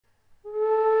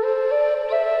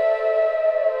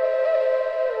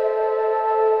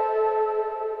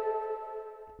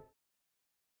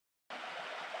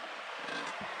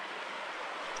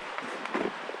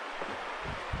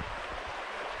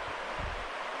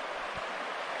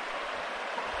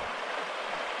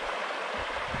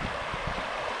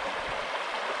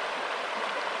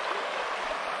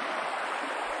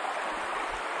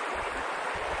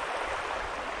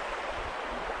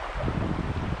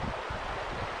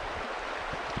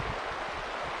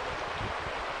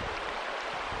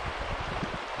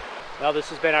Well,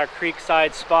 this has been our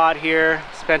creekside spot here.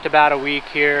 Spent about a week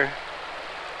here.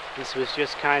 This was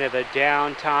just kind of a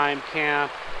downtime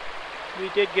camp. We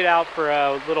did get out for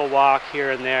a little walk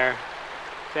here and there.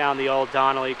 Found the old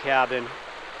Donnelly cabin.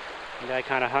 And I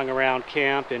kind of hung around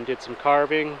camp and did some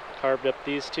carving. Carved up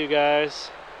these two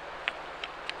guys.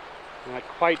 Not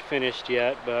quite finished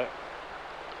yet, but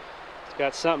it's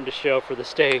got something to show for the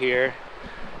stay here.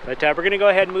 But we're going to go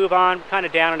ahead and move on, kind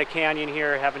of down in a canyon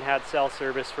here. Haven't had cell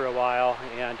service for a while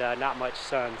and not much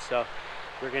sun, so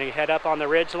we're going to head up on the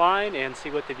ridge line and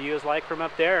see what the view is like from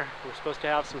up there. We're supposed to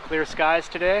have some clear skies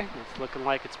today. It's looking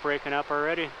like it's breaking up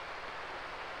already.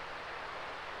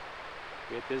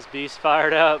 Get this beast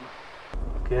fired up.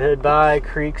 Goodbye,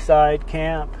 creekside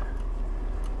camp.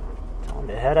 Time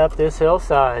to head up this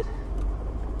hillside.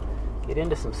 Get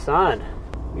into some sun.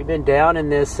 We've been down in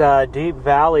this deep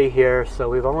valley here, so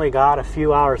we've only got a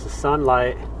few hours of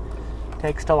sunlight. It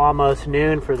takes till almost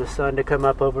noon for the sun to come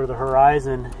up over the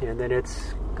horizon, and then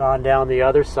it's gone down the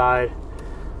other side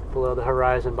below the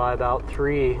horizon by about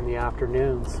 3 in the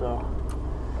afternoon. So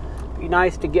it'd be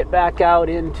nice to get back out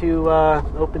into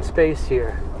open space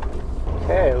here.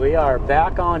 Okay, we are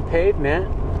back on pavement.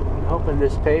 I'm hoping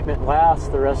this pavement lasts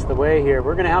the rest of the way here.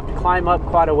 We're going to have to climb up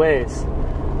quite a ways.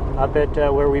 Up at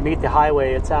where we meet the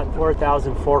highway, it's at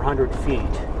 4,400 feet.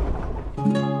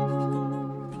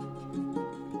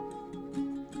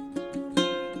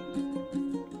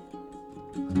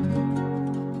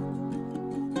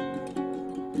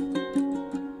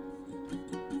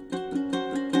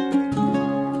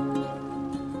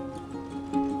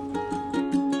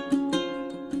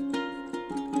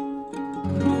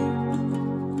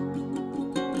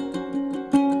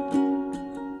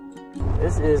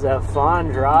 This is a fun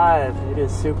drive. It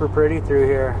is super pretty through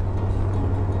here.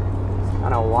 Just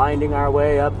kind of winding our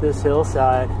way up this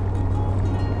hillside.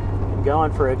 Been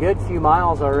going for a good few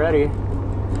miles already.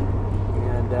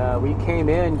 And we came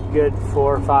in good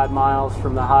 4 or 5 miles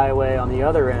from the highway on the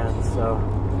other end. So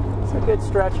it's a good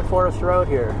stretch of forest road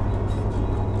here.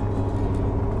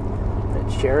 The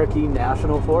Cherokee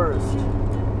National Forest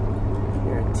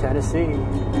here in Tennessee.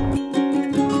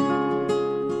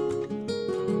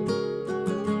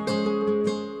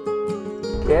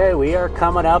 Okay, we are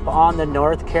coming up on the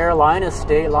North Carolina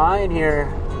state line here.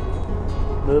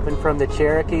 Moving from the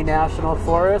Cherokee National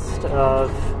Forest of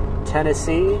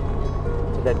Tennessee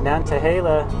to the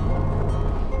Nantahala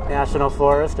National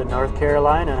Forest of North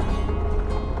Carolina.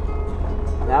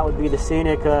 And that would be the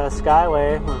scenic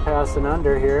skyway we're passing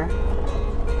under here.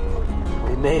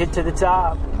 We made it to the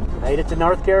top. Made it to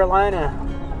North Carolina.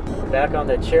 We're back on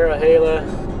the Chattahoochee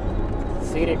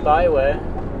Scenic Byway,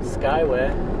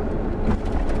 Skyway.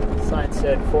 Sign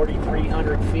said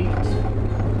 4,300 feet.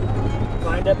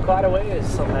 Climbed up quite a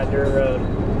ways on that dirt road.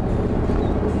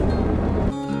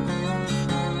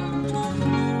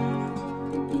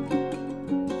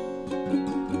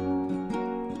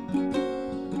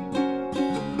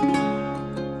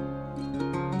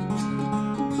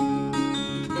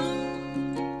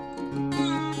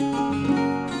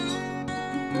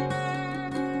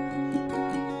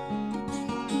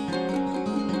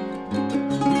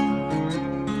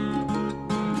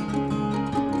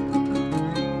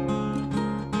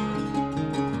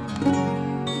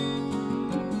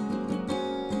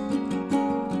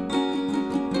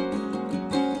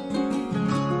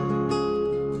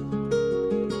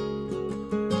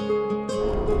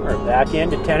 We're back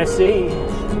into Tennessee.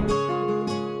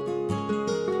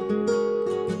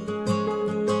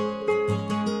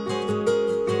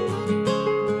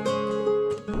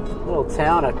 Little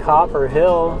town of Copper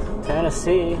Hill,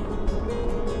 Tennessee.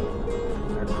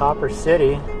 Or Copper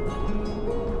City. I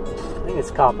think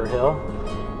it's Copper Hill.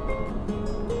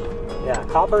 Yeah,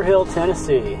 Copper Hill,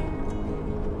 Tennessee.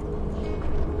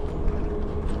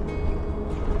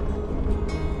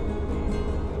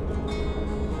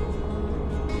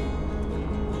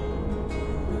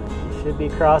 Should be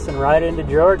crossing right into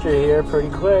Georgia here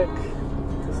pretty quick.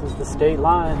 This is the state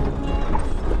line.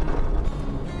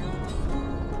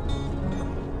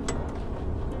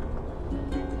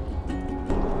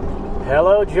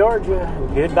 Hello, Georgia,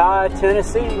 and goodbye,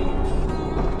 Tennessee.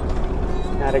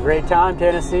 Had a great time,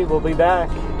 Tennessee. We'll be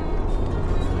back.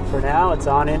 For now, it's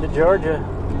on into Georgia.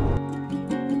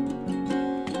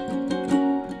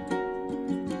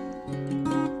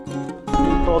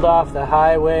 We pulled off the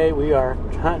highway. We are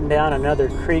hunting down another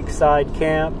creekside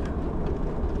camp.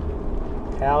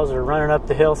 Cows are running up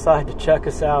the hillside to check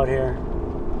us out here.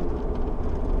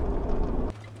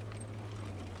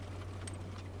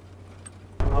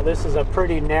 Well, this is a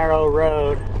pretty narrow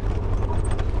road.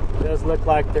 It does look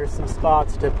like there's some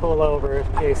spots to pull over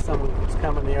in case someone's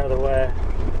coming the other way.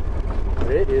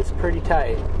 but it is pretty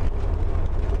tight.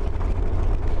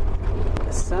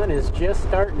 The sun is just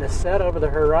starting to set over the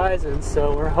horizon,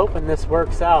 so we're hoping this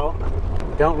works out.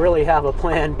 Don't really have a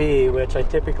plan B, which I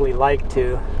typically like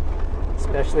to,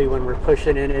 especially when we're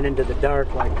pushing it into the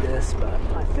dark like this, but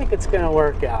I think it's going to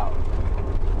work out.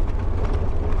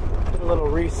 Did a little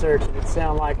research and it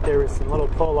sounded like there was some little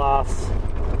pull-offs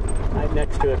right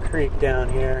next to a creek down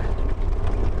here.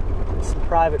 There's some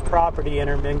private property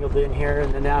intermingled in here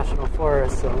in the National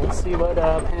Forest, so let's see what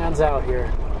pans out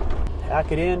here.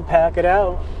 Pack it in, pack it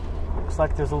out. Looks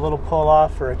like there's a little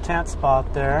pull-off for a tent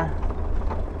spot there.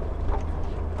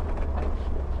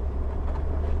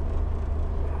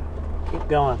 Keep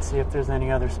going, see if there's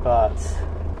any other spots.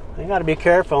 You gotta be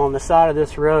careful on the side of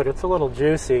this road. It's a little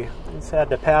juicy. I just had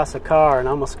to pass a car and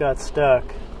almost got stuck.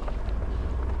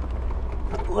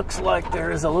 It looks like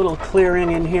there is a little clearing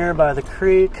in here by the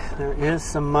creek. There is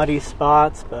some muddy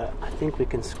spots, but I think we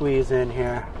can squeeze in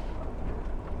here.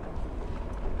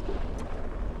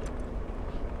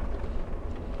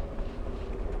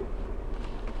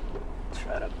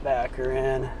 Try to back her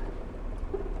in.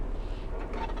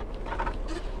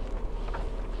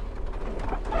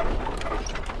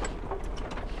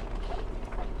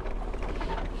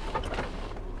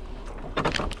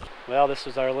 Well, this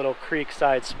is our little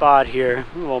creekside spot here.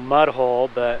 A little mud hole,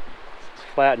 but it's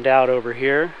flattened out over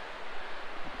here.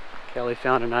 Kelly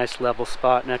found a nice level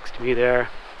spot next to me there.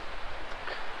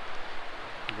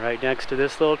 Right next to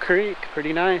this little creek.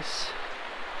 Pretty nice.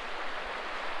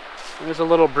 There's a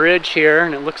little bridge here,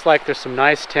 and it looks like there's some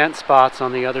nice tent spots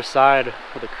on the other side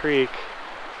of the creek.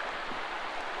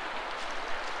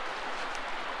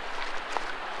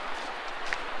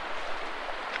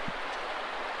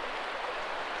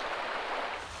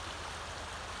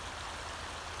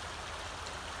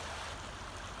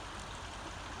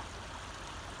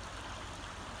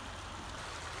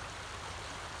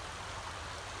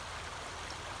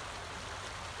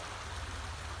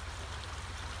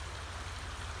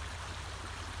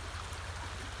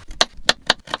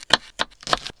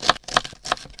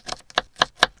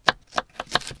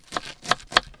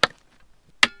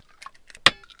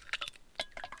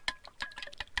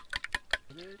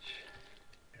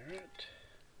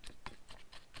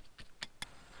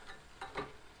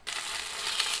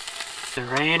 The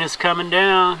rain is coming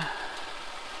down.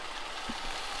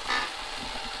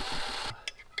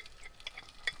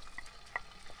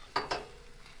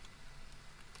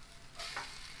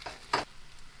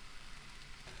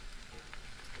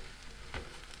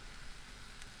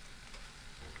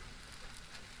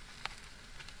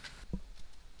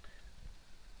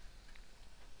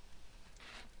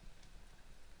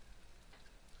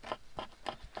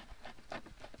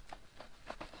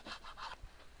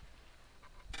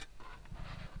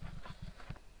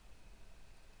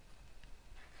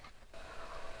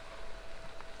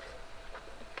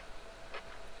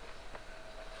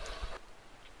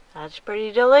 That's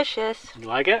pretty delicious. You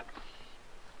like it?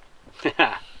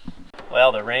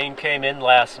 Well, the rain came in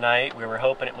last night. We were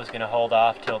hoping it was going to hold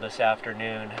off till this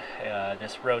afternoon.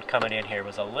 This road coming in here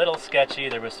was a little sketchy.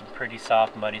 There was some pretty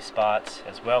soft, muddy spots,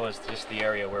 as well as just the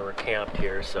area where we're camped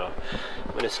here. So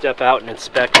I'm going to step out and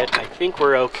inspect it. I think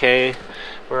we're okay.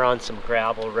 We're on some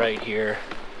gravel right here.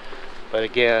 But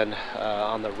again,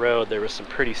 on the road, there was some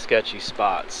pretty sketchy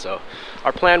spots. So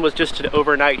our plan was just to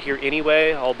overnight here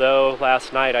anyway, although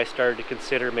last night I started to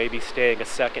consider maybe staying a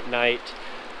second night.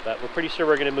 But we're pretty sure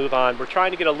we're going to move on. We're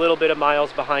trying to get a little bit of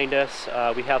miles behind us.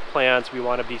 We have plans. We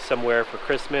want to be somewhere for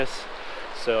Christmas.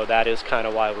 So that is kind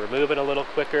of why we're moving a little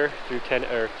quicker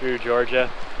through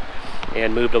Georgia,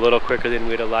 and moved a little quicker than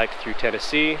we'd have liked through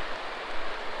Tennessee.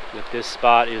 But this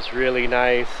spot is really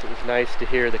nice. It was nice to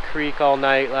hear the creek all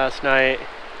night last night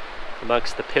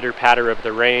amongst the pitter-patter of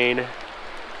the rain.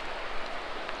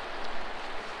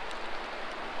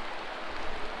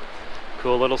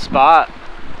 Cool little spot.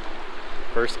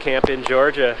 First camp in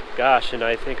Georgia, gosh, in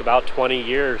I think about 20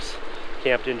 years.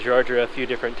 Camped in Georgia a few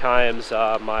different times,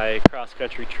 my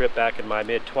cross-country trip back in my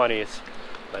mid-20s.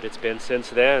 But it's been since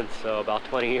then, so about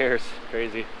 20 years.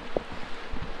 Crazy.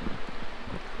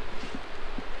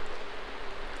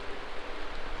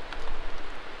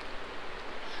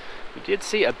 We did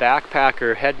see a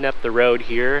backpacker heading up the road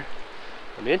here.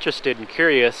 I'm interested and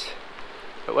curious.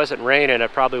 If it wasn't raining, I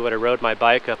probably would have rode my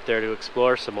bike up there to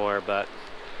explore some more, but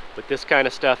with this kind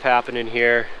of stuff happening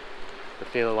here, I'm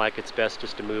feeling like it's best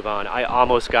just to move on. I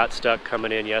almost got stuck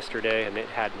coming in yesterday and it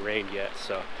hadn't rained yet,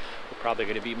 so we're probably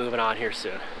going to be moving on here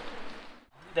soon.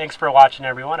 thanks for watching,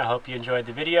 everyone. I hope you enjoyed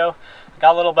the video.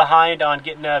 Got a little behind on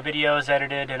getting videos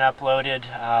edited and uploaded.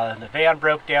 The van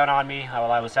broke down on me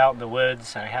while I was out in the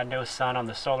woods. I had no sun on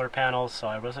the solar panels, so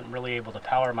I wasn't really able to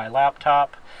power my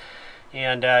laptop.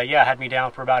 And yeah, it had me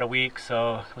down for about a week,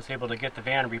 so I was able to get the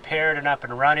van repaired and up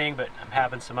and running, but I'm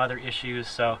having some other issues.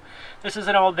 So this is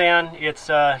an old van. It's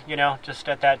you know, just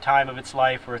at that time of its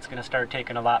life where it's going to start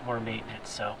taking a lot more maintenance.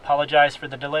 So apologize for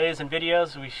the delays in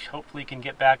videos. We hopefully can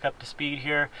get back up to speed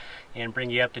here and bring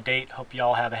you up to date. Hope you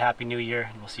all have a happy new year,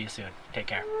 and we'll see you soon. Take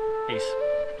care. Peace.